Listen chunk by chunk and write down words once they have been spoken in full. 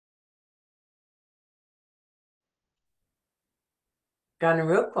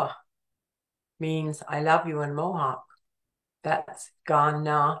Ganarukwa means I love you in Mohawk. That's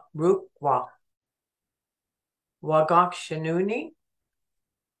Ganarukwa. Wagakshanuni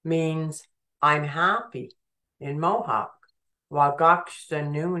means I'm happy in Mohawk.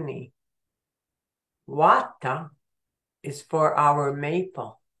 Wagakshanuni. Wata is for our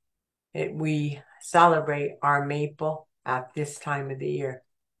maple. We celebrate our maple at this time of the year.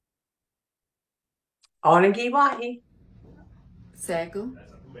 Onagiwahi. Segu,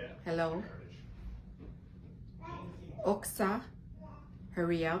 hello. Oksa,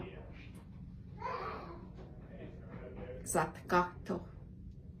 hurry up. Zatkato,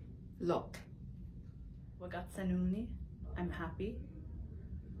 look. Wagatsanuni, I'm happy.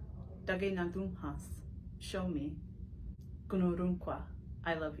 Dage nagumhas, show me. Gunurunkwa,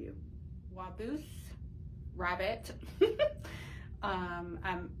 I love you. Wabus, rabbit.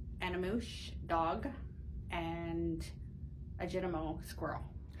 Animush, dog. And a Genimo, squirrel.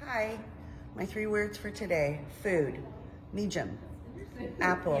 Hi, my 3 words for today: food, mijum,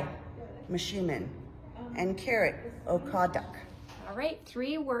 apple, mashiman, and carrot, okadak. All right,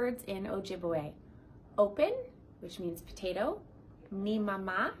 3 words in Ojibwe. Open, which means potato, mi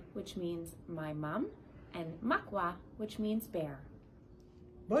mama, which means my mom, and makwa, which means bear.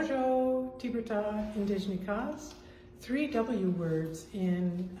 Bojo, Tiberta, Indigenous, 3 W words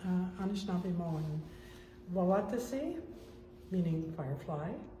in Anishinaabemowin. Wawatase, meaning firefly.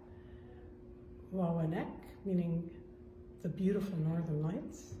 Wawanek, meaning the beautiful northern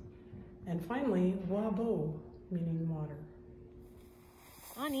lights. And finally, Wabo, meaning water.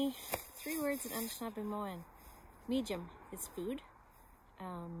 Ani, 3 words in Anishinaabemowin. Mijum is food.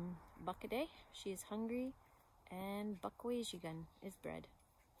 Buckade, she is hungry. And Bakwajigan is bread.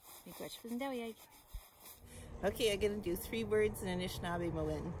 Okay, I'm gonna do 3 words in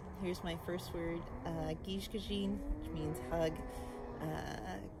Anishinaabemowin. Here's my first word, Gijgajin, which means hug,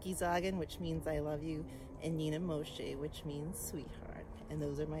 Gizagan, which means I love you, and Nina Moshe, which means sweetheart. And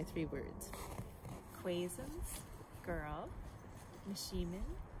those are my 3 words. Quasums, girl. Mashiman,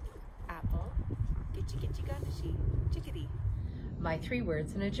 apple. Gitchi gitchi ganashi, chickadee. My 3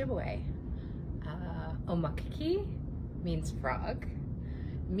 words in Ojibwe. Omakiki means frog.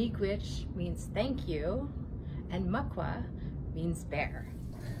 Miigwech means thank you. And Makwa means bear.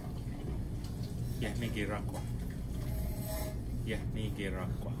 Yahmigirakwa.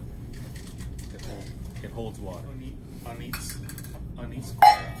 Yahmigirakwa. It holds water. Unneat square.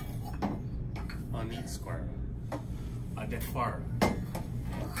 Unneat square. Adefar.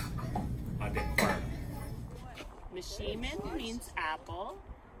 Adefar. Mashiman means apple.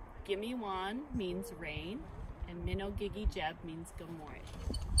 Gimme one means rain. And Minnow Gigi Jeb means good morning.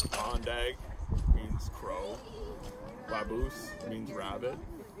 Ondag means crow. Waboos means rabbit.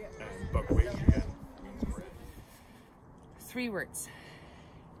 And Bugwajian means bread. 3 words.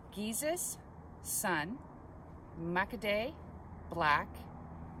 Gizis, sun. Makade, black.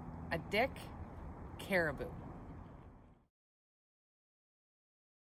 A dick, caribou.